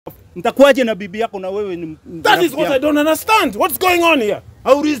Nitakuaje na bibi yako na wewe ni That is what I don't understand. What's going on here?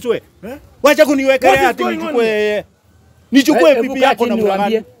 Haurizwe. Wacha kuniwekelea ati nichukue bibi yako na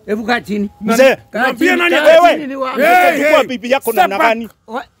mlangani. Hebu kaa chini. Mzee, naambia nani wewe? Chukua bibi yako na mlangani.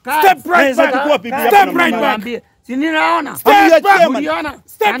 Step right back. Chukua bibi yako Step right back. Si ninaona. Step back.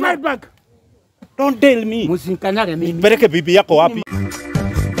 Step right back. Don't tell me. Msinikanyage mimi. Peleke bibi yako wapi?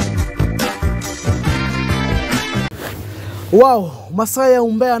 Wow, masaa ya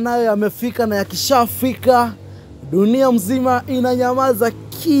umbea nayo yamefika, na yakishafika dunia mzima inanyamaza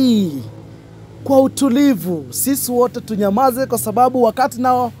kwa utulivu. Sisi wote tunyamaze kwa sababu wakati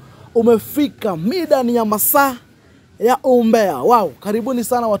nao umefika. Mida ni ya masaa ya umbea. Wow, karibuni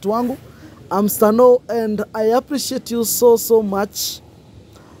sana watu wangu. I'm Stano and I appreciate you so much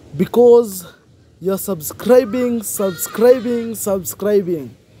because you're subscribing.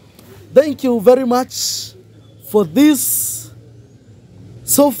 Thank you very much for this.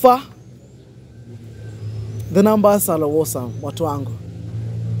 So far, the numbers are awesome, watu wangu.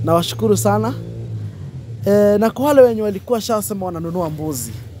 Na washukuru sana. Na kwa wale wenye walikuwa shasema wananunua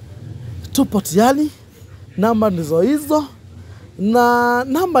mbuzi, tupo tayari. Namba ndizo hizo. Na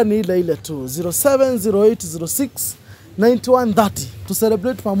namba ni ile ile tu, 0708069130. To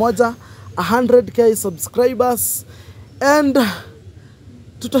celebrate pamoja 100k subscribers. And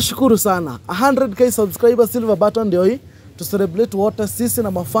tutashukuru sana. 100k subscribers, silver button ndio hii. To celebrate wote sisi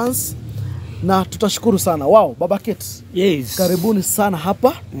na mafans. Na tutashukuru sana. Wow, Baba Kate. Yes. Karibuni sana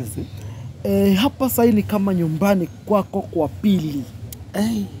hapa. Yes. Hapa sasa ni kama nyumbani kwako kwa pili.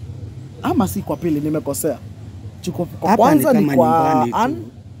 Ama si kwa pili, nimekosea. Kwa kwanza ni kwa An.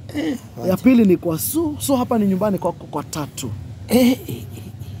 Ya pili ni kwa Su. So hapa ni nyumbani kwako kwa tatu.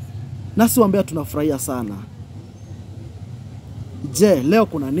 Nasi waambia tunafurahia sana. Je, leo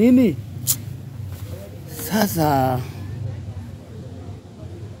kuna nini? Sasa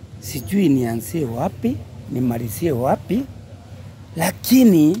sijui nianzie wapi, nimalizie wapi,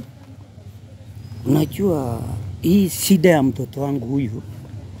 lakini unajua hii shida ya mtoto wangu huyu,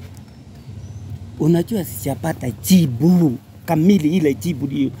 unajua sijapata jibu kamili, ile jibu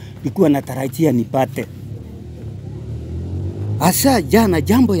nilikuwa natarajia nipate. Asa jana,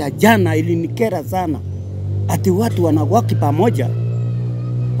 jambo ya jana ilinikera sana. Ati watu wanawaki pamoja,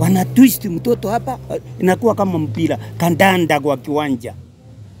 wana twist mtoto hapa, inakuwa kama mpira kandanda kwa kiwanja.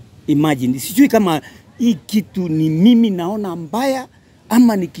 Imagine, sijui kama hii kitu ni mimi naona mbaya,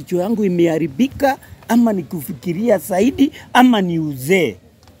 ama ni kichwa yangu imeharibika, ama ni kufikiria zaidi, ama ni uzee.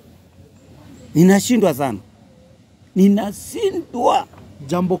 Ninashindwa sana. Ninashindwa.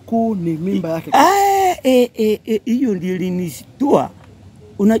 Jambo kuu ni mimba yake. Hiyo ndio ilinishtua.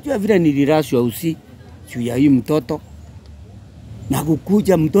 Unajua vile nilirashwa usi juu ya hii mtoto. Na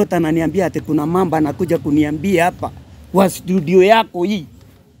kukuja mtoto ananiambia ati kuna mambo anakuja kuniambia hapa kwa studio yako hii.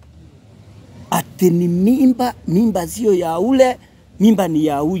 Ati ni mimba sio ya ule, mimba ni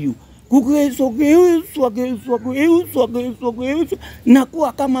ya huyu. Kugeuswa.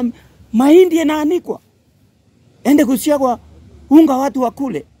 Nakuwa kama mahindi yanaanikwa. Ende kusiagwa unga watu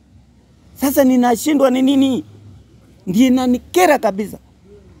wakule. Sasa ninashindwa ni nini? Ndiye inanikera kabisa.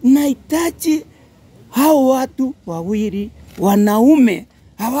 Nahitaji hao watu wawili wanaume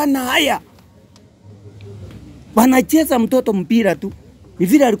hawana haya. Wanacheza mtoto mpira tu. Ni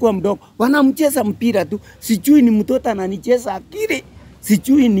vile alikuwa mdogo. Wanamcheza mpira tu. Sijui ni mtoto ananicheza akili.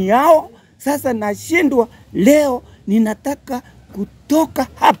 Sijui ni hao. Sasa nashindwa leo ninataka kutoka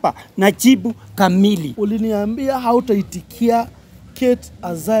hapa na jibu kamili. Uliniambia hautaitikia Kate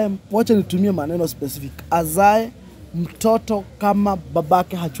azae, wacha nitumie maneno specific, azae mtoto kama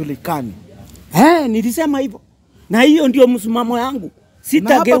babake hajulikani. Nilisema hivyo. Na hiyo ndio msimamo yangu.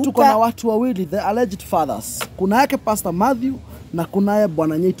 Sitageuka. Na hapa tuko na watu wawili, the alleged fathers. Kuna yake Pastor Mathew na kuna yake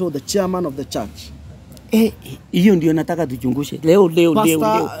Bwana Nyaito, the chairman of the church. Hiyo ndio nataka tuchungushe.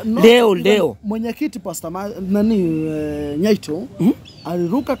 Leo. Mwenyekiti Pastor Nyaito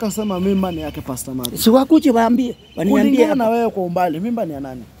aliruka akasema mimba ni yake Pastor Mathew. Si wakuje waambie, waniambie na wewe kwa umbali mimba ni ya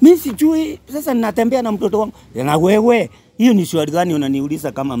nani? Mimi sijui. Sasa ninatembea na mtoto wangu. Na wewe, hiyo ni swali gani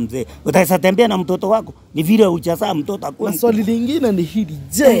unaniuliza kama mzee? Utaweza tembea na mtoto wako? Ni vile hujazaa mtoto akwe. Na swali lingine ni hili.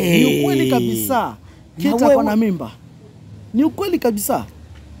 Je, ni ukweli kabisa Kate ako na mimba? Ni ukweli kabisa?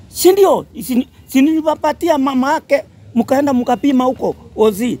 Si ndio? Si nilipatia mama yake mkaenda mkapima huko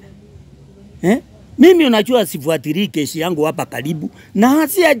Ozi. Mimi unajua sifuatilia kesi yangu hapa karibu na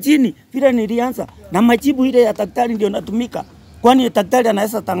hasia chini vile nilianza, na majibu ile ya daktari ndio natumika. Kwani daktari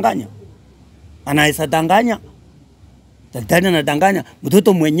anaweza tanganya? Anaweza danganya? Daktari anadanganya?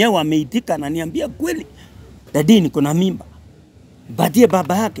 Mtoto mwenyewe ameitika na niambia kweli, dadi niko na mimba. Baadie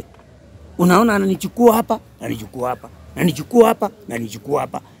baba yake. Unaona ananichukua hapa, na nichukua hapa na nichukua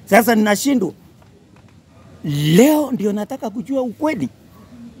hapa. Sasa ninashindwa. Leo ndio nataka kujua ukweli.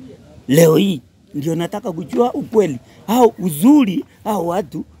 Leo hii ndio nataka kujua ukweli. Au uzuri au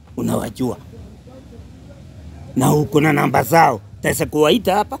watu unawajua. Na uko na namba zao. Sasa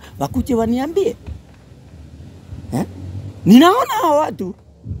kuwaita hapa wakuje waniambie. Ninaona hao watu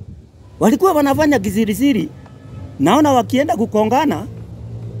walikuwa wanafanya kisirisiri. Naona wakienda kukongana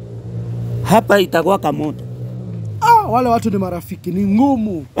hapa itakuwa kamoto. Wale watu ni marafiki, ni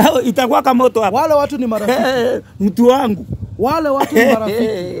ngumu. Itakuwa kamoto hapa. Wale watu ni marafiki. Mtu wangu. Wale watu ni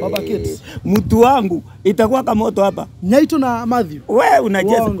marafiki. Baba Kids. Mtu wangu itakuwa kamoto hapa. Nyaito na Mathew. Wewe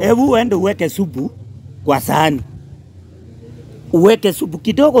unacheza. Hebu uende uweke supu kwa sahani. Uweke supu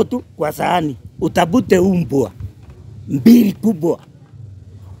kidogo tu kwa sahani. Utabute umbwa mbili kubwa.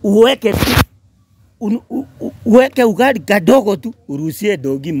 Uweke uweke ugali kadogo tu, uruhusie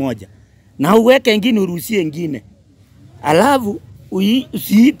dogi moja. Na uweke ingine uruhusie ingine. Alafu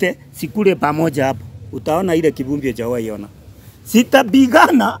usiite sikule pamoja hapo. Utaona ile kivumbi cha waiona.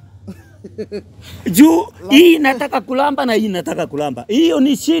 Sitabigana. Juu hii nataka kulamba na hii nataka kulamba. Hiyo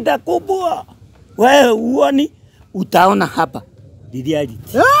ni shida kubwa. Wewe uoni utaona hapa.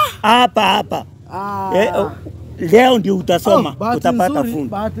 Reality. Hapa. Leo ndio utasoma, utapata funzo.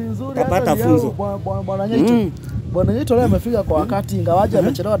 Bahati nzuri utapata funzo. Bwana Nyaito. Bwana Nyaito leo amefika kwa wakati, ingawaje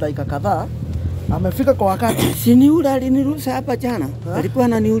amechelewa dakika kadhaa. Amefika kwa wakati. Si ni ule aliniruhusa hapa jana. Alikuwa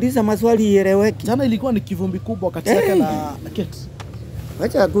ananiuliza maswali ieleweki. Jana ilikuwa ni kivumbi kubwa kati yake na Kate.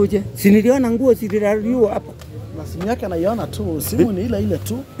 Acha akuje. Si niliona nguo zililaliwa hapa. Na simu yake anaiona tu, simu ni ile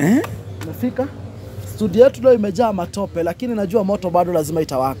tu. Amefika. Studio yetu leo imejaa matope, lakini najua moto bado lazima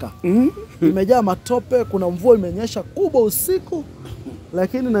itawaka. Imejaa matope, kuna mvua imenyesha kubwa usiku,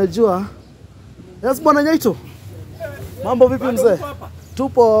 lakini najua. Yes, Bwana Nyaito. Mambo vipi mzee?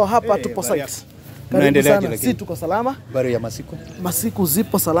 Tupo hapa, tupo site. Karibu sana. Si tuko salama? Habari ya masiku? Masiku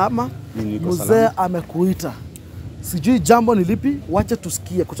zipo salama. Mzee amekuita. Sijui jambo ni lipi, wacha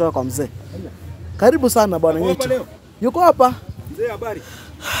tusikie kutoka kwa mzee. Karibu sana Bwana Nyaito. Yuko hapa? Mzee, habari?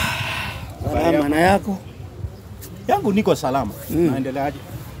 Salama na yako? Yangu niko salama. Naendeleaje?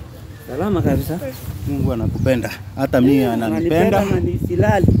 Salama kabisa. Mungu anakupenda. Hata mimi ananipenda.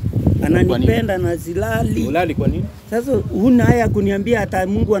 Ananipenda na silali. Ulali kwa nini? Sasa huna haya kuniambia hata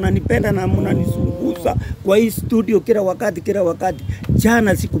Mungu ananipenda na mnanisumbusa kwa hii studio kila wakati.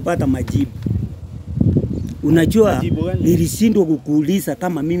 Jana sikupata majibu. Unajua nilishindwa kukuuliza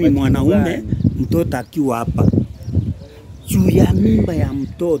kama mimi mwanaume mtoto akiwa hapa. Juu ya mimba ya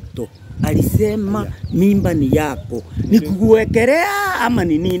mtoto. Alisema mimba ni yako. Nikukuwekelea ama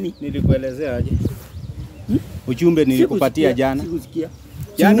ni nini? Nilikuelezea aje? Ujumbe nilikupatia jana. Sikusikia.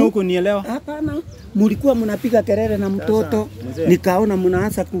 Jana huko nielewa? Hapana. Mlikuwa mnapiga kelele na mtoto. Nikaona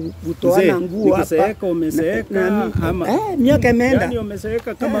mnaanza kutoana nguo hapa. Umeseeka, umeseeka ama miaka imeenda. Yaani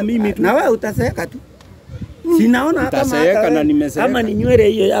umeseeka kama mimi tu. Na wewe utaseeka tu. Sinaona kama ni nywele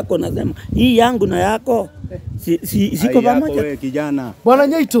hiyo yako nasema. Hii yangu na yako. Siko pamoja. Wewe kijana. Bwana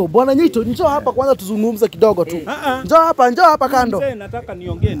Nyaito, njoo hapa kwanza tuzungumze kidogo tu. Njoo hapa kando. Mzee, nataka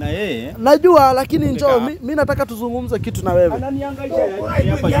niongee na yeye. Najua lakini njoo, mimi nataka tuzungumze kitu na wewe. Ananiangalia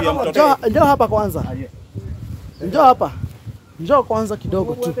hapa juu ya mtoto. Njoo hapa kwanza. Njoo hapa. Njoo kwanza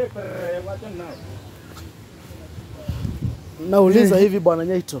kidogo tu. Nauliza hivi Bwana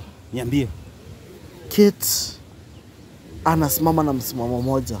Nyaito. Niambie. Kate anasimama na msimamo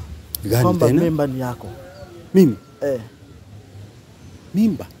mmoja. Kwamba mimba ni yako. Mimi?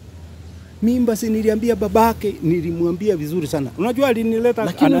 Mimba si niliambia babake, nilimwambia vizuri sana. Unajua alinileta,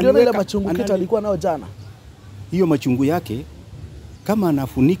 lakini ndio ile machungu Kate alikuwa nao jana. Hiyo machungu yake kama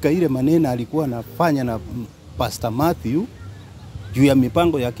anafunika ile maneno alikuwa anafanya na Pastor Mathew juu ya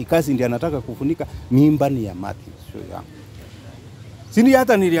mipango ya kikazi, ndiye anataka kufunika. Mimba ni ya Mathew, sio yangu. Sini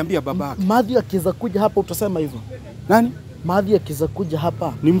hata niliambia babake. Mathew akiza kuja hapa utasema hivyo. Nani? Mathew akiza kuja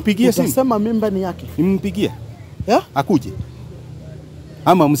hapa. Nimpigie simu. Utasema mimba ni yake. Nimpigie. Akuje.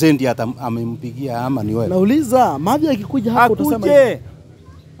 Ama mzee ndiye amempigia ama ni wewe? Nauliza, Mathew akikuja hapa utasema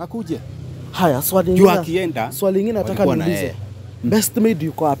akuje. Haya, swali lingine nataka niulize. Best maid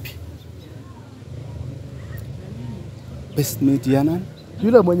yuko wapi? Best maid ya nani?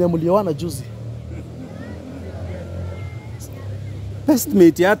 Yule mwenye mlioana juzi. Best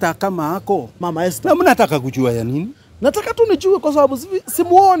maid hata kama hako Mama Esther. Na mnataka kujua ya nini? Nataka tu nijue kwa sababu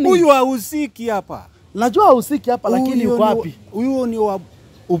simuoni. Huyu hahusiki hapa. Najua hahusiki hapa lakini yuko wapi? Huyu ni wa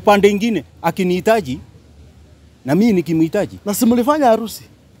upande mwingine akinihitaji na mimi nikimhitaji. Na simulifanya harusi?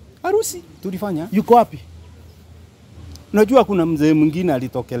 Harusi tulifanya. Yuko wapi? Unajua kuna mzee mwingine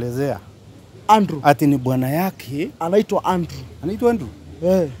alitokelezea. Andrew. Ati ni bwana yake anaitwa Andrew. Anaitwa Andrew?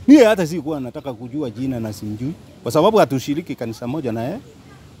 Mimi hata sikuwa nataka kujua jina na simjui. kwa sababu hatushiriki kanisa moja na yeye.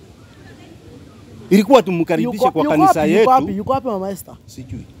 Ilikuwa tumkaribishe kwa kanisa yetu. Yuko wapi Mama Esther?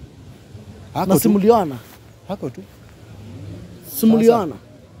 Sijui. Na simuliona? Hako tu. Simuliona?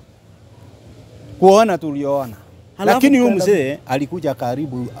 Kuona tulioona. Lakini huyu mzee alikuja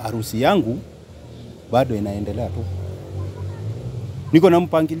karibu harusi yangu, bado inaendelea tu. Niko na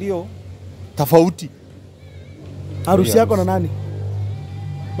mpangilio tofauti. Harusi yako na nani?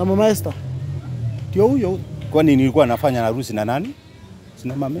 Na Mama Esther? Ndio huyo. Kwani nilikuwa nafanya harusi na nani?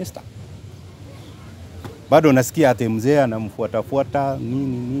 Sina Mama Esther. Bado nasikia ate mzee anamfuata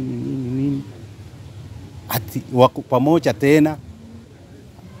nini. Ati wako pamoja tena.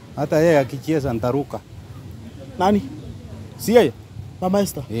 Hata yeye akicheza ntaruka. Nani? Si yeye? Mama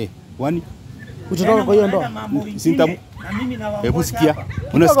Esther? Kwani utatoka kwa hiyo ndoa? Sinta. Hebu sikia.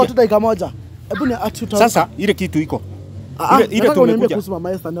 Unasikia tu dakika moja. Hebu ni ati utatoka. Sasa ile kitu iko. Ile tumekuja kuhusu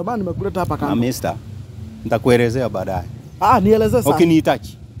Mama Esther, ndio maana nimekuleta hapa kando. Mama Esther. Nitakuelezea baadaye. Nieleze sasa.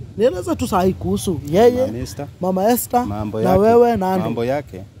 Ukinihitaji. Nieleze tu sahi kuhusu yeye, Mama Esther na wewe na Andy. Mambo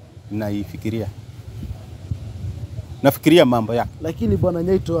yake naifikiria. Nafikiria mambo yake. Lakini bwana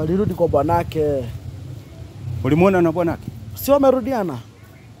Nyaito alirudi kwa bwanake. Ulimuona na bwanake? Si wamerudiana?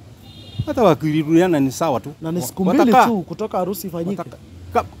 Hata wakirudiana ni sawa tu. Na ni siku mbili tu kutoka harusi ifanyike.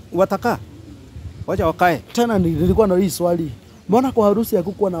 Wataka. Wacha wakae. Tena nilikuwa na hii swali. Mbona kwa harusi ya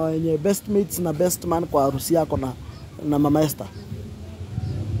kukuwa na wenye best mates na best man kwa harusi yako na Mama Esther?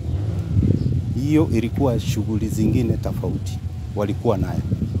 Hiyo ilikuwa shughuli zingine tofauti. Walikuwa nayo.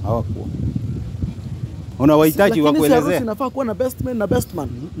 Hawakuwa. Unawahitaji wa kuelezea. Lakini inafaa kuwa na best man na best man.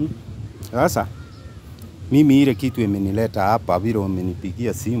 Sasa mimi ile kitu imenileta hapa vile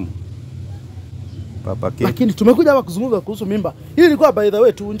umenipigia simu. Papa Keke. Lakini tumekuja hapa kuzungumza kuhusu mimba. Hii ilikuwa by the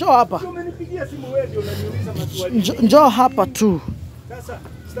way tu. Njoo hapa. Umenipigia simu wewe ndio unaniuliza maswali. Njoo hapa tu. Sasa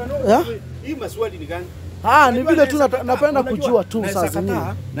hii maswali ni gani? Ni vile tu napenda kujua tu sasa nini.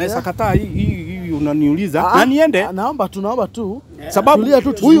 Naweza kataa hii unaniuliza. Na niende? Naomba tu. Sababu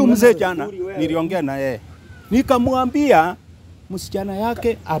huyu mzee jana niliongea na yeye. Nikamwambia msichana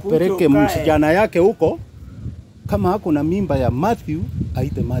yake apeleke msichana yake huko, kama hako na mimba ya Mathew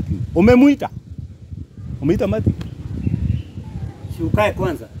aite Mathew. Umemuita? Umeita Mathew? Ukae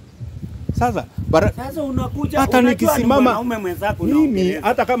kwanza. Sasa unakuja hata nikisimama mwanaume mwenzako mimi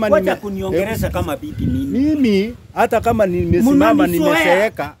hata kama wacha kuniongeleza kama bibi mimi hata kama nimesimama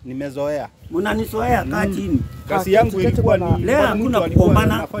nimezeeka nimezoea. Mnanizoea kaa chini. Kazi yangu ilikuwa ni leo hakuna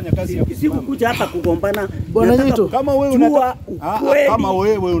kugombana. Sikukuja hapa kugombana. Bwana Nyaito, kama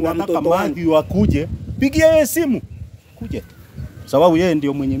wewe unataka Mathew akuje, pigia yeye simu. Kuje. Sababu yeye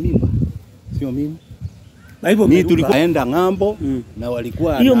ndio mwenye mimba. Sio mimi. Na hivyo mimi tulikaenda ng'ambo na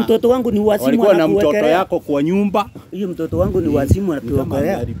walikuwa hiyo mtoto wangu ni wasimu walikuwa na mtoto yako kwa nyumba. Hiyo mtoto wangu ni wasimu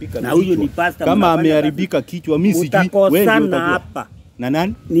anatuogelea. Na huyo ni pastor. Kama ameharibika kichwa mimi sijui wewe ndio utajua. Hapa. Na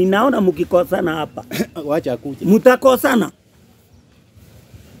nani? Ninaona mkikosana hapa. Wacha akuje. Mtakosana.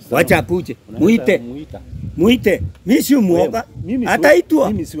 Wacha akuje. Muite. Mimi si muoga. Ataitwa.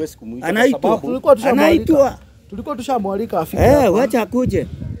 Mimi siwezi kumuita. Anaitwa. Tulikuwa tushamwalika afike. Wacha akuje.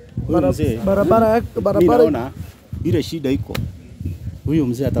 Barabara naona ile shida iko. Huyo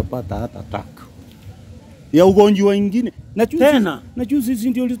mzee atapata hata attack ya ugonjwa mwingine. Na juzi sisi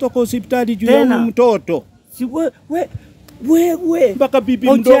ndio ulitoka hospitali juu ya mtoto. Si wewe mpaka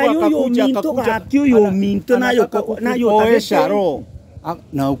bibi mdogo akakuja akiyo minto nayo roho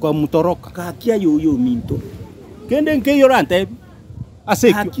na ukamtoroka kakia yo minto kende nkeyo rante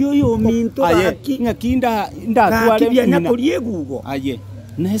aseki akiyo minto ngakinda ndatwale kakibya nakoliegugo aye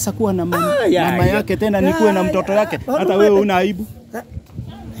naweza kuwa na mama yake tena nikuwe na mtoto yake hata wewe una aibu.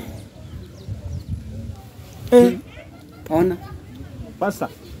 Ona pasa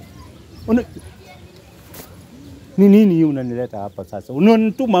ni nini unanileta hapa sasa?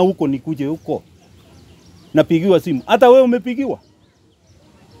 Unanituma huko nikuje huko. Napigiwa simu. Hata wewe umepigiwa.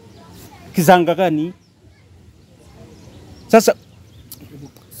 Kisanga gani? Sasa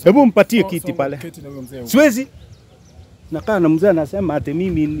hebu mpatie kiti pale. Siwezi. Nakaa na mzee anasema ate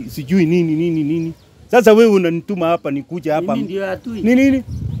mimi sijui nini. Sasa wewe unanituma hapa nikuje hapa. Mimi ndio atui. Nini?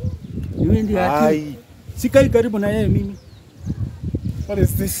 Mimi ndio atui. Sikai karibu na yeye mimi. What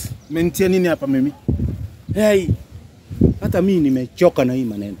is this? Menitia nini hapa mimi? Hey. Hata mimi nimechoka na hii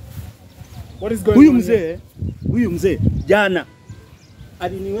maneno. What is going on? Huyu mzee jana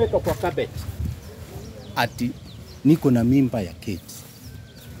aliniweka kwa carpet. Ati niko na mimba ya Kate.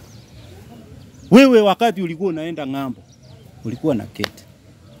 Wewe wakati ulikuwa unaenda ng'ambo, ulikuwa na Kate.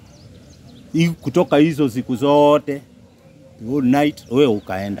 Kutoka hizo siku zote, all night wewe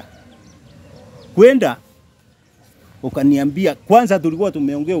ukaenda. Kwenda ukaniambia, kwanza tulikuwa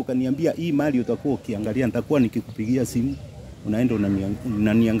tumeongea, ukaniambia hii mali utakuwa ukiangalia, nitakuwa nikikupigia simu, unaenda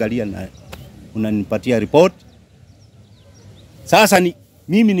unaniangalia na unanipatia report. Sasa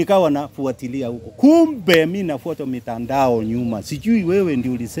mimi nikawa nafuatilia huko, kumbe mimi nafuata mitandao nyuma. Sijui wewe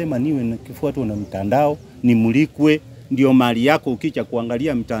ndio ulisema niwe nakifuatwa na mitandao, nimulikwe ndio mali yako, ukicha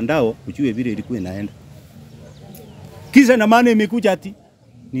kuangalia mitandao ujue vile ilikuwa inaenda. Kisa na maana imekuja ati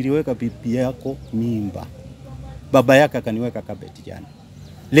niliweka bibi yako mimba, baba yake akaniweka kabeti jana,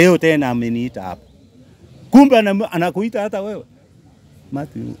 leo tena ameniita hapa. Kumbe anakuita hata wewe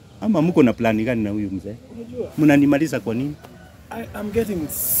Mathew. Ama mko na plani gani na huyu mzee? Mnanimaliza kwa nini? I am getting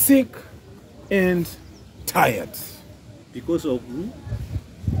sick and tired. Because of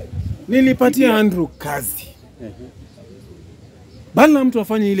nilipatia Andrew kazi. Bala mtu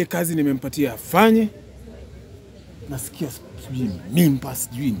afanye ile kazi nimempatia afanye. Nasikia sijui mimba,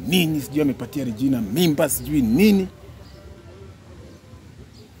 sijui nini, sijui amepatia Regina mimba, sijui nini.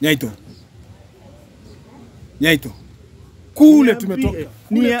 Nyaito. Kule tumetoka.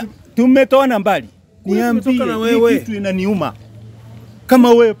 Tumetoana mbali. Niambie kitu inaniuma. Kama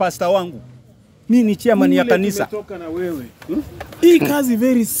wewe pasta wangu. Mimi ni chairman ya kanisa. Tumetoka na wewe. Hii kazi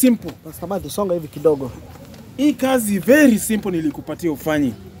very simple. Pastor Mathew, songa hivi kidogo. Hii kazi very simple nilikupatia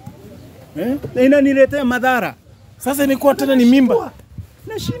ufanye. Na inaniletea madhara. Sasa imekuwa tena ni mimba.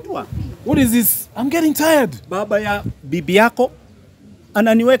 Nashindwa. What is this? I'm getting tired. Baba ya bibi yako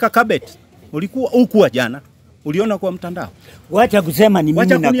ananiweka kabeti. Ulikuwa jana. Uliona kwa mtandao. Wacha kusema ni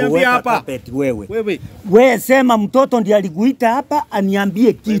mimi na kuweka carpet wewe. Wewe sema mtoto ndiye alikuita hapa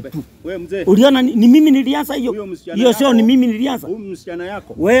aniambie kitu. Wewe mzee. Uliona ni mimi nilianza hiyo. Hiyo sio ni mimi nilianza. Huyu msichana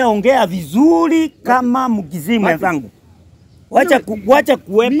yako. Wewe ongea vizuri kama mkizimu wenzangu. Wacha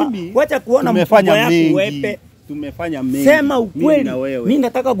kuepa. Wacha kuona mfanya yako wepe. Tumefanya mengi. Sema ukweli. Mimi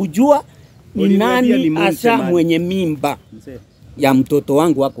nataka kujua ni nani asa mwenye mimba. Mzee. Ya mtoto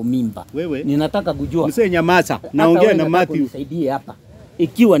wangu wako mimba. Wewe ninataka kujua. Msee nyamaza. Naongea na Mathew. Nisaidie hapa.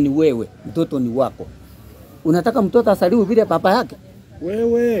 Ikiwa ni wewe, mtoto ni wako. Unataka mtoto asaliwe vile baba yake?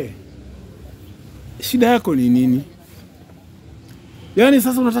 Wewe. Shida yako ni nini? Yaani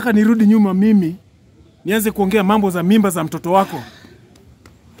sasa unataka nirudi nyuma mimi nianze kuongea mambo za mimba za mtoto wako?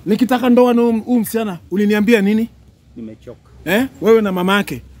 Nikitaka ndoa na huyu msichana uliniambia nini? Nimechoka. Wewe na mama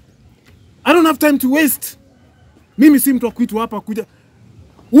yake. I don't have time to waste. Mimi si mtu wa kuitwa hapa kuja.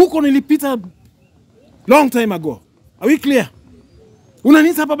 Huko nilipita long time ago. Are we clear?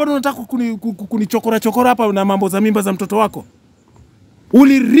 Unanisa hapa bado unataka kunichokora hapa na mambo za mimba za mtoto wako.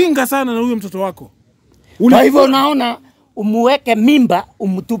 Uliringa sana na huyo mtoto wako. Kwa hivyo unaona umuweke mimba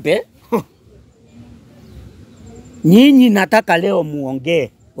umtupe. Nyinyi nataka leo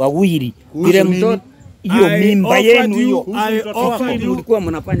muongee wawili. Ile mtoto hiyo mimba yenu hiyo. Mlikuwa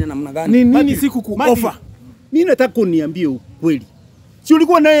mnafanya namna gani? Nini siku kuofa? Mimi nataka uniambie ukweli. Si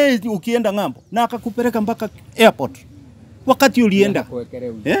ulikuwa naye ukienda ng'ambo na akakupeleka mpaka airport wakati ulienda?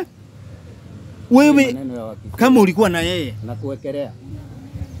 Wewe kama ulikuwa na yeye na kuwekelea,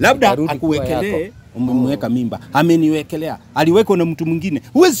 labda akuwekelee, umemweka mimba, ameniwekelea, aliweka na mtu mwingine,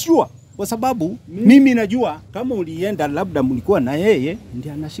 huwezi sure, kwa sababu mimi najua kama ulienda labda mlikuwa na yeye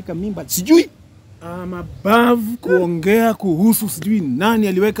ndiye anashika mimba, sijui. Mabavu kuongea kuhusu sijui nani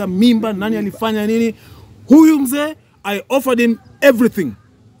aliweka mimba, nani alifanya nini. Huyu mzee, I offered him everything.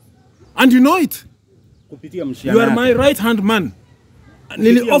 And you know it. Kupitia mshahara. You are my right hand man.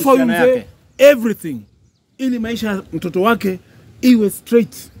 Nili offer huyu mzee everything. Ili maisha mtoto wake iwe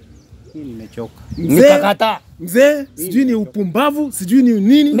straight. Mimi nimechoka. Nikakataa. Mzee, sijui ni upumbavu, sijui ni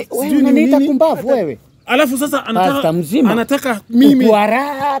nini, sijui ni nini. Pumbavu wewe. Alafu sasa anataka mimi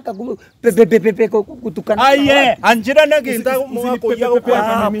kuharaka pepe kutukana. Aye, anjira nage mwako yako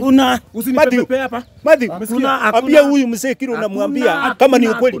kuna usinipepe hapa. Mathew, ambia huyu mzee kile unamwambia kama ni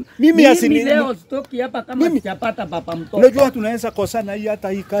ukweli. Mimi asini leo stoki hapa kama sijapata baba mtoto. Unajua tunaweza kosana hii hata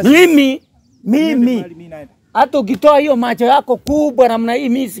hii kazi. Mimi hata ukitoa hiyo macho yako kubwa namna hii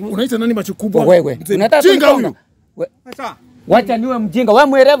mimi. Unaita nani macho kubwa? Wewe. Unataka kuona? Sasa wacha niwe mjinga, wewe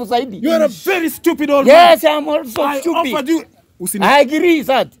mwerevu zaidi. You are a very stupid old man. Yes, I'm also stupid. I agree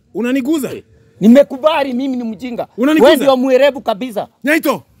that. Unaniguza? Nimekubali mimi ni mjinga. Wewe ndio mwerevu kabisa.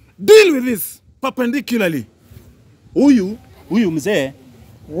 Nyaito, deal with this perpendicularly. Huyu mzee,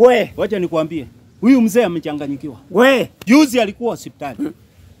 wacha nikwambie. Huyu mzee amechanganyikiwa. Juzi alikuwa hospitali.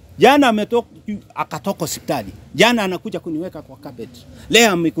 Jana akatoka hospitali. Jana anakuja kuniweka kwa carpet.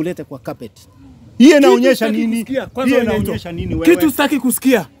 Leo amekuleta kwa carpet. Hii inaonyesha nini? Hii inaonyesha nini wewe? Kitu sitaki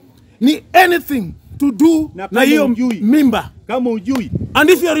kusikia. Ni anything to do na hiyo mimba. Kama ujui. And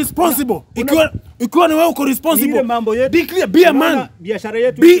if you are responsible, ikiwa ni wewe uko responsible, ile mambo yetu, declare, be a man. Biashara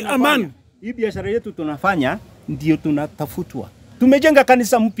yetu be a man. Hii biashara yetu tunafanya ndio tunatafutwa. Tumejenga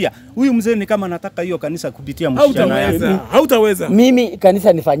kanisa mpya. Huyu mzee ni kama anataka hiyo kanisa kupitia msichana yake. Hautaweza. Mimi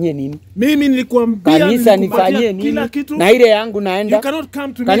kanisa nifanyie nini? Mimi nilikwambia kanisa nifanyie nini? Na ile yangu naenda.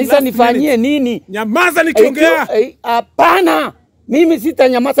 Kanisa nifanyie nini? Nyamaza nikiongea. Hapana. Mimi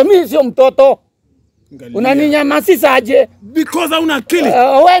sitanyamaza. Mimi sio mtoto. Unaninyamazisha aje? Because una akili.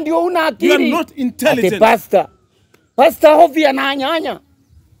 Wewe ndio una akili. You are not intelligent. Pastor hofi ananyanya.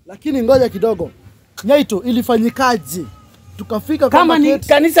 Lakini ngoja kidogo. Nyaito ilifanyikaje? Tukafika kama ni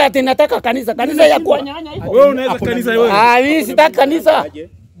kanisa ati nataka kanisa ya kuanyanya hivyo. Wewe unaweza kanisa wewe. Mimi sitaki kanisa.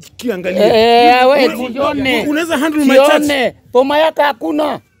 Kiangalia. Wewe jione. Unaweza handle my church. Jione. Poma yako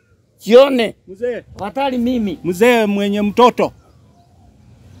hakuna. Jione. Mzee. Hatari mimi. Mzee mwenye mtoto.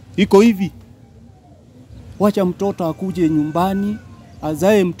 Iko hivi. Wacha mtoto akuje nyumbani,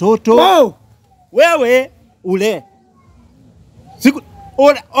 azae mtoto. Wow. Wewe ule. Siku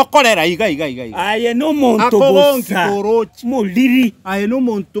okorera iga. Aye no monto bosa. Muliri. Aye no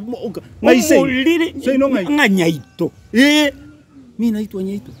monto. Ngaise. Muliri. Nga Nyaito. Mimi naitwa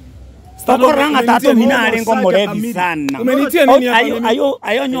Nyaito. Okoranga tato mina alengo molevi sana. Umenitia nini hapa?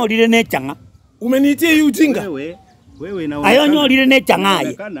 Ayo nyorire ne changa. Umenitia hii ujinga. Wewe na ayo nyorire ne changa.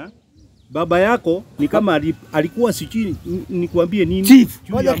 Baba yako ni kama alikuwa sijui nikwambie nini? Chief.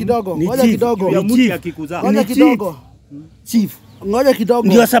 Ngoja kidogo. Chief. Ngoja kidogo.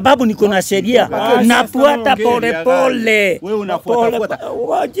 Ndio sababu niko na sheria. Nafuata pole. Wewe unafuata.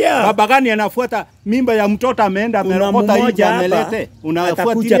 Baba gani anafuata mimba ya mtoto ameenda amerokota hivi amelete?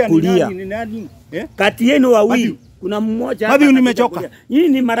 Unafuatilia ni nani? Kati yenu wawili kuna mmoja hapa. Mathew nimechoka. Hii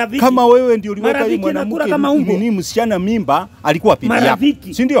ni marafiki. Kama wewe ndio uliweka hii mwanamke ni msichana mimba alikuwa pipi yako.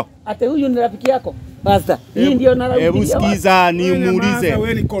 Si ndio? Hata huyu ni rafiki yako. Basta. Hii ndio na rafiki. Hebu sikiza ni muulize.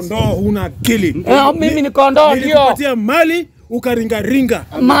 Wewe ni kondoo huna akili. Mimi ni kondoo ndio. Nilikupatia mali ukaringa.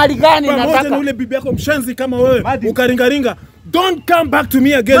 Mali gani nataka? Pamoja na ule bibi yako mshanzi kama wewe ukaringa. Don't come back to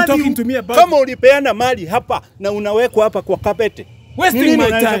me again talking to me about. Kama ulipeana mali hapa na unawekwa hapa kwa kapete. Wasting my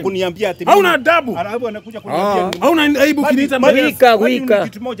time. Kuniambia ati hauna adabu. Alafu anakuja kuniambia hauna aibu kiniita wika.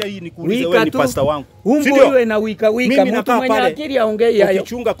 Kitu moja hii ni kuuliza wewe ni pastor wangu. Ndio wewe na wika. Mtu mwenye akili aongee hayo.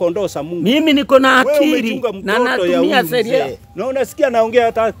 Ukichunga kondoo za Mungu. Mimi niko na akili na natumia sheria. Na unasikia naongea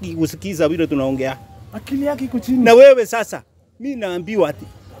hata usikiza vile tunaongea. Akili yake iko chini. Na wewe sasa mimi naambiwa ati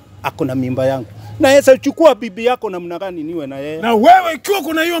ako na mimba yangu. Na Yesu chukua bibi yako namna gani niwe na yeye? Na wewe ikiwa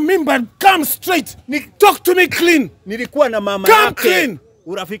kuna hiyo mimba come straight. Talk to me clean. Nilikuwa na mama yake. Come clean.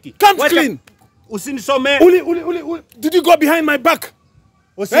 Urafiki. Come clean. Usinisomee. Did you go behind my back?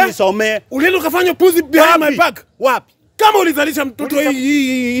 Usinisomee. Ulienda ukafanya puzi behind my back. Wapi? Kama ulizalisha mtoto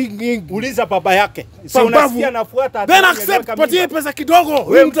hii uliza baba yake. Sio unasikia nafuata. Then accept, patie pesa kidogo.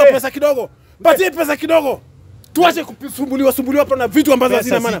 Wewe mtu pesa kidogo. Patie pesa kidogo. Tuache kusumbuliwa hapa na vitu ambazo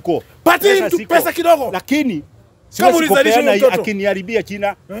hazina maana. Patie mtu pesa kidogo. Lakini kama ulizalisha mtoto akiniharibia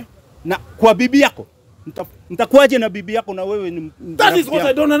jina na kwa bibi yako nitakuaje na bibi yako na wewe ni That is what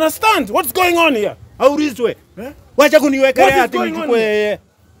I don't understand. What's going on here? Haurizwe. Wacha kuniwekea ati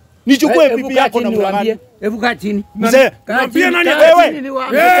nichukue bibi yako na mwanangu. Hebu kaa chini. Mzee, niambie nani wewe?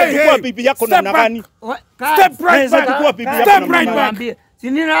 Chukua bibi yako na mwanangu. Step right back. Chukua bibi yako Step right back.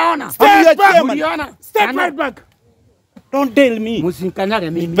 Si ninaona. Step right back. Don't tell me. Msinkanyage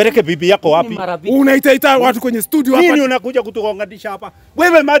mimi. Peleke bibi yako wapi? Unaita watu kwenye studio hapa. Nini unakuja kutugonganisha hapa?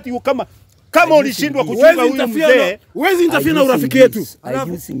 Wewe Mathew kama ulishindwa kuchunga huyu mzee, huwezi interfere na urafiki yetu.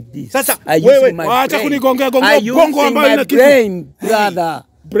 Sasa wewe acha kunigongea gongo ambayo ina kitu. Brother.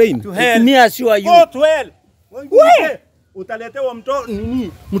 Brain. Me assure you. Go to hell. Wewe utaletewa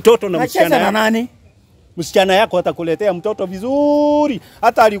mtoto na msichana na nani? Msichana yako atakuletea mtoto vizuri.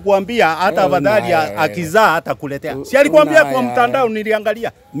 Hata alikuambia hata afadhali akizaa atakuletea. Si alikuambia kwa mtandao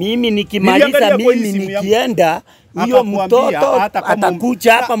niliangalia. Mimi nikimaliza mimi nikienda hiyo mtoto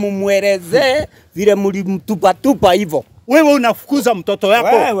atakuja hapa mumwelezee vile mlimtupa hivyo. Wewe unafukuza mtoto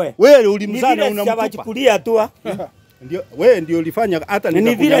yako. Wewe ulimzaa na unamtupa. Tu. Ndio wewe ndio ulifanya hata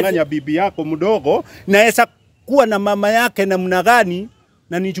nikakunyang'anya bibi yako mdogo na Esa kuwa na mama yake namna gani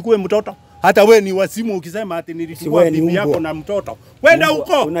na nichukue mtoto. Hata wewe ni wasimu ukisema ati nilichukua bibi yako na mtoto. Kwenda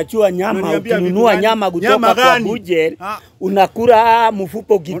huko. Unachua nyama, ununua nyama kutoka kwa butcher, unakula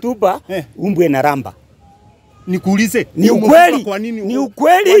mfupo kitupa, umbwe na ramba. Nikuulize, ni ukweli? Kwa nini? Ni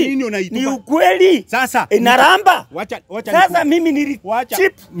ukweli? Kwa nini unaitupa? Ni ukweli? Sasa inaramba. Wacha sasa mimi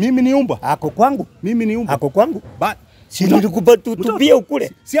chip. Mimi ni umba. Ako kwangu. Mimi ni umba. Ako kwangu. Si nilikupa tutupie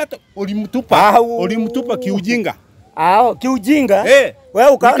ukule. Si hata ulimtupa kiujinga. Kiujinga? Wewe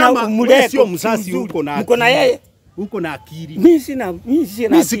ukaona umuleko sio msasi huko na. Uko na yeye? Uko na akili. Mimi sina.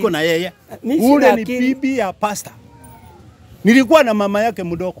 Mimi siko na yeye. Ule ni bibi ya pastor. Nilikuwa na mama yake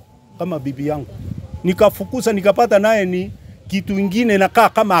mdogo kama bibi yangu. nikafukuza nikapata naye ni kitu ingine nakaa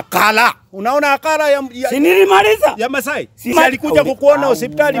kama akala. Unaona akala ya si nilimaliza ya Masai. Si alikuja kukuona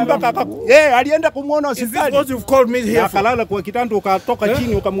hospitali mpaka alienda kumuona hospitali. Is this what you've called me here? Akalala kwa kitanda ukatoka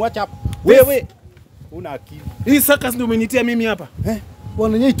chini ukamwacha hapa. Wewe una akili. Hii circus ndio umenitia mimi hapa.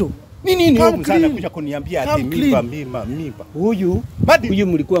 Bwana Nyaito. Nini wewe sana kuja kuniambia ati mimba. Huyu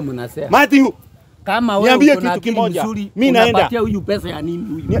mlikuwa mnasema. Mathew. Kama wewe niambie kitu kimoja. Mimi naenda. Unapatia huyu pesa ya nini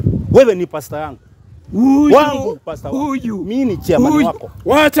huyu? Wewe ni pasta yangu. Wangu pasta wangu. Mimi ni chairman wako.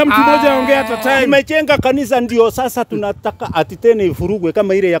 Wacha mtu mmoja aongee hata time. Tumejenga kanisa ndio sasa tunataka ati tena ifurugwe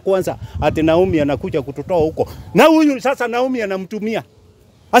kama ile ya kwanza ati Naomi anakuja kututoa huko. Na huyu sasa Naomi anamtumia.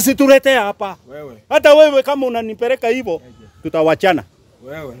 Asituletea hapa. Wewe. Hata wewe kama unanipeleka hivyo tutawachana.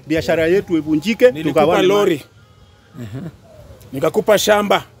 Wewe. Biashara yetu ivunjike tukawane lori. Nikakupa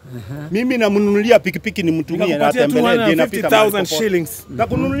shamba. Mimi namnunulia pikipiki nimtumie na atembelee je napita 50,000 shillings.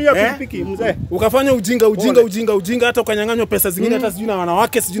 Nakununulia pikipiki mzee. Ukafanya ujinga hata ukanyang'anywa pesa zingine hata sijui na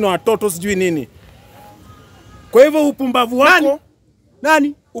wanawake sijui na watoto sijui nini. Kwa hivyo upumbavu wako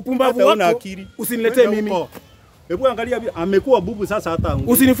nani? Upumbavu wako usiniletee mimi. Hebu angalia amekuwa bubu sasa hata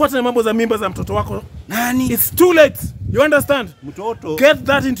usinifuate na mambo za mimba za mtoto wako. Nani? It's too late. You understand? Mtoto. Get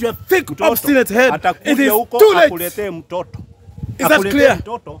that into your thick obstinate head. It is huko akuletee mtoto. Is that clear?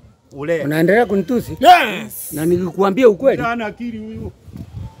 Mtoto ule. Unaendelea kunitusi? Yes. Na nikukuambia ukweli. Hana akili huyu.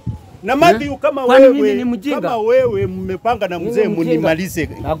 Na Mathew kama wewe mmepanga na mzee mnimalize.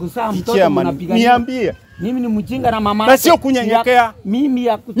 Nakusaa mtoto mnapigania. Niambie. Mimi ni mjinga na mama. Na sio kunyenyekea. Mimi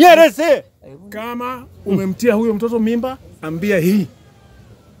ya Nyereze. Kama umemtia huyo mtoto mimba, ambia hii.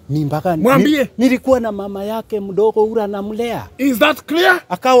 Mimba gani? Mwambie. Nilikuwa na mama yake mdogo ura namlea. Is that clear?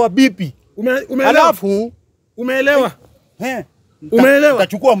 Akawa bibi. Umeelewa? Alafu umeelewa? Umeelewa?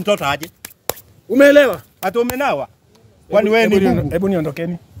 Utachukua mtoto aje. Umeelewa? Hata umenawa. Kwani wewe ni Mungu? Hebu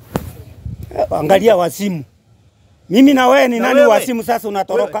niondokeni. Angalia wasimu. Mimi na wewe ni nani wasimu sasa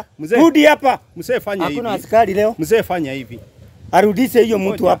unatoroka? Rudi hapa. Mzee fanya hivi. Hakuna askari leo. Mzee fanya hivi. Arudishe hiyo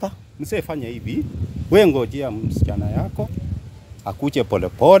mtu hapa. Mzee fanya hivi. Wewe ngojea msichana yako akuje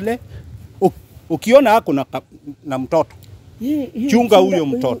polepole. Ukiona hako na mtoto. Chunga huyo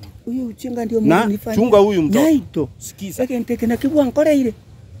mtoto. Huyo uchinga ndio Mungu nifanye. Chunga huyo mtoto. Nyaito. Sikiza. Ndeke na kibwa nkore ile.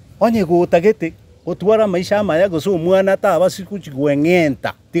 Onye gutagete gutwara maisha maya gucu mwana ta basiku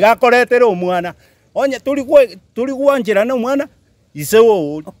chigwengenta. Tigakoretera umwana. Onye tulikuwa njira na mwana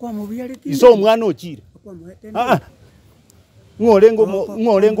isewo. Akwa mubiyari ti. Iso mwana ochire. Akwa muhete.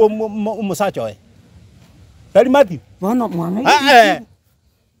 Ngorengo umusacho we. Kali Mathew. Bwana mwana.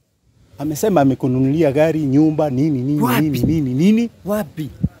 Amesema amekununulia gari, nyumba, nini. Wapi?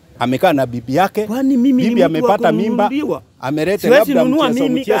 Amekaa na bibi yake. Kwani mimi bibi amepata mimba. Ameleta labda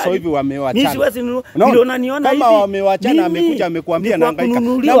mchezo hivi wamewachana. Mimi siwezi nunua. Ndio unaniona hivi. Kama wamewachana amekuja amekuambia nahangaika.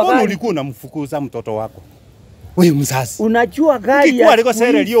 Na mbona ulikuwa unamfukuza mtoto wako? Wewe mzazi. Unajua gari ya aliko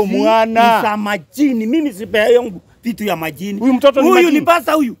sere lio mwana. Za majini. Mimi sipea yangu vitu ya majini. Huyu mtoto ni majini. Huyu ni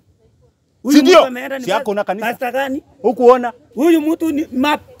pasta huyu. Si ndio? Si yako na kanisa. Pasta gani? Hukuona? Huyu mtu ni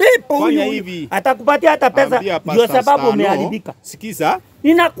mapepo huyu. Atakupatia hata pesa ndio sababu umeharibika. Sikiza.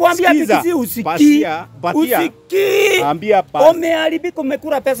 Ninakuambia kisi usikii. Usikii. Ambia pasta. Umeharibika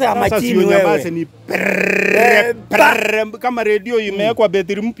umekula pesa ya majini wewe. Sasa sio ni kama radio imewekwa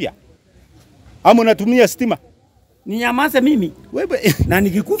betri mpya. Ama unatumia stima. Ninyamaze mimi. Wewe na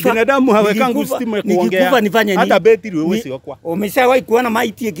nikikufa binadamu hawekangu stima kuongea. Nikikufa nifanye nini? Hata betri wewe sio kwa. Umeshawahi kuona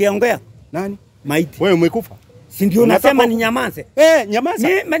maiti ikiongea? Nani? Maiti. Wewe umekufa. Si ndio unasema ninyamaze? Nyamaza.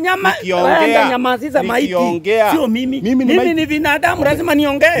 Nyamaziza maiti. Sio mimi. Mimi ni binadamu lazima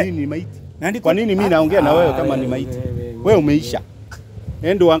niongee. Mimi ni maiti. Kwa nini mimi naongea na wewe kama ni maiti? Wewe umeisha.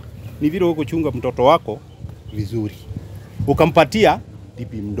 Endo ni vile uko chunga mtoto wako vizuri. Ukampatia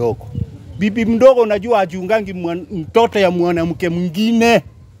bibi mdogo. Bibi mdogo unajua ajiungangi mtoto ya mwanamke mwingine.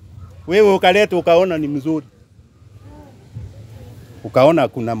 Wewe ukaleta ukaona ni mzuri. Ukaona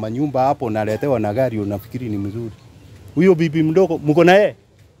kuna manyumba hapo unaletewa na gari unafikiri ni mzuri. Huyo bibi mdogo mko na yeye?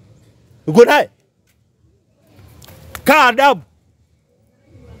 Uko naye? Kaa adabu.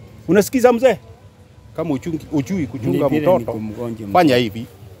 Unasikiza mzee? Kama ujui kuchunga mtoto. Fanya hivi.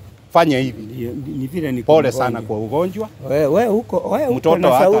 Fanya hivi. Ni vile ni pole sana kwa ugonjwa. Wewe huko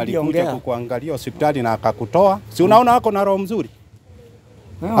mtoto hata alikuja kukuangalia hospitali na akakutoa. Si unaona hako na roho mzuri?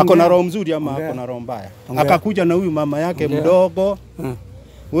 Hako na roho mzuri ama hako na roho mbaya? Akakuja na huyu mama yake mdogo.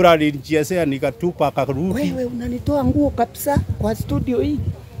 Ura alinichezea nikatupa akarudi. Wewe unanitoa nguo kabisa kwa studio hii.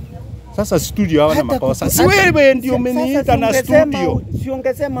 Sasa studio hawana makosa. Si wewe ndio umeniita na studio.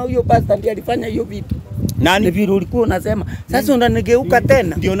 Siongesema huyo pastor ndiye alifanya hiyo vitu. Nani? Ni vile ulikuwa unasema. Sasa unanigeuka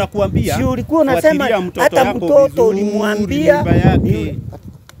tena. Ndio nakuambia. Si ulikuwa unasema hata mtoto ulimwambia.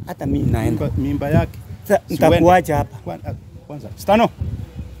 hata mimi naenda. Mimba yake. Nitakuacha hapa. Kwanza, Stano.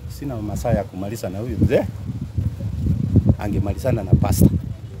 Sina masaa ya kumaliza na huyu mzee. Angemalizana na pasta.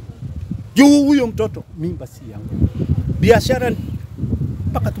 Juu huyo mtoto mimba si yangu. Biashara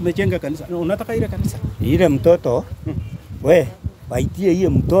mpaka tumejenga kanisa. Unataka ile kanisa? Ile mtoto we waitie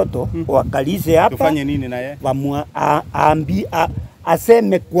hiyo mtoto wakalize hapa. Tufanye nini na yeye?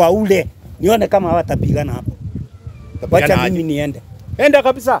 Aseme kwa ule. Nione kama hawatapigana hapo. Wacha mimi niende. Enda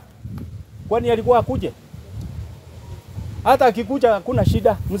kabisa. Kwani alikuwa akuje? Hata akikuja hakuna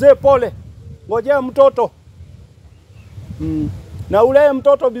shida. Mzee pole. Ngojea mtoto. Na ule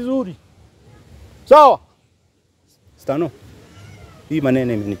mtoto vizuri. Sawa? Stano. Hii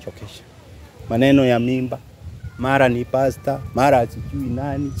maneno imenichokesha. Maneno ya mimba. Mara ni pasta, mara sijui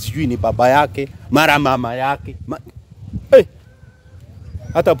nani, sijui ni baba yake, mara mama yake. Hey!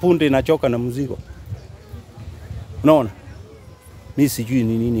 Hata punde inachoka na mzigo. Unaona? Mimi sijui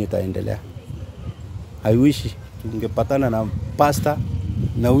ni nini itaendelea. I wish tungepatana na pasta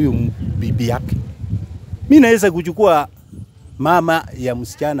na huyu bibi yake. Mimi naweza kuchukua mama ya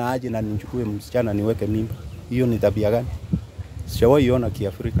msichana aje na nichukue msichana niweke mimba. Hiyo ni tabia gani? Sijawahi ona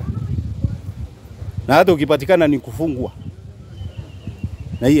Kiafrika. Na hata ukipatikana ni kufungwa.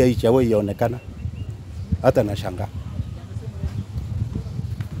 Na hii haijawahi yaonekana. Hata nashangaa.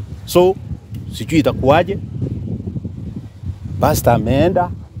 So, sijui itakuwaje. Pasta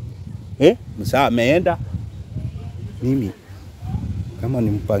ameenda. Msaa ameenda. Mimi kama ni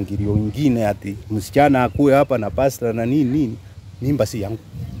mpangilio mwingine ati msichana akue hapa na pasta na nini, mimba si yangu.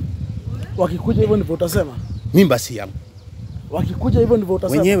 Wakikuja hivyo ndivyo utasema? Mimba si yangu. Wakikuja hivyo ndivyo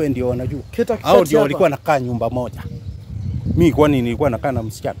utasema? Wenyewe ndio wanajua. Hao ndio walikuwa nakaa nyumba moja. Mimi kwani nilikuwa nakaa na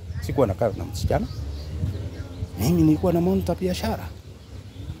msichana? Sikuwa nakaa na msichana. Mimi nilikuwa na monitor biashara.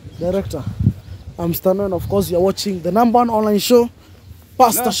 Director, I'm Stano and of course you're watching the #1 online show,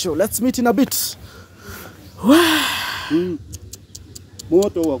 Pastor Show. Let's meet in a bit.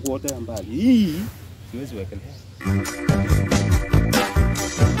 Moto wa kuotea mbali. Hii siwezi wekelea.